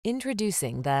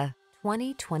Introducing the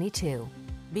 2022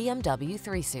 BMW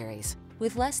 3 Series.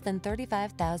 With less than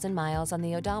 35,000 miles on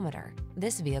the odometer,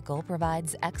 this vehicle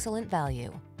provides excellent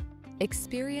value.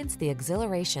 Experience the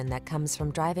exhilaration that comes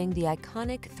from driving the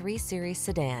iconic 3 Series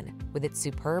sedan. With its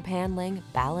superb handling,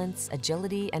 balance,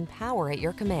 agility, and power at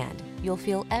your command, you'll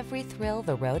feel every thrill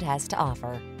the road has to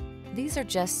offer. These are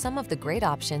just some of the great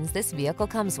options this vehicle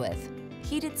comes with: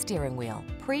 heated steering wheel,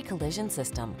 pre-collision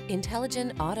system,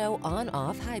 intelligent auto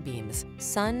on-off high beams,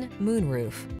 sun,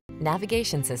 moonroof,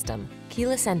 navigation system,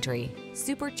 keyless entry,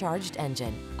 supercharged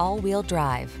engine, all-wheel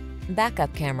drive,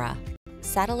 backup camera,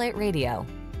 satellite radio.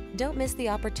 Don't miss the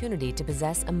opportunity to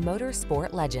possess a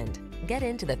motorsport legend. Get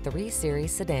into the 3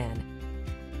 Series sedan.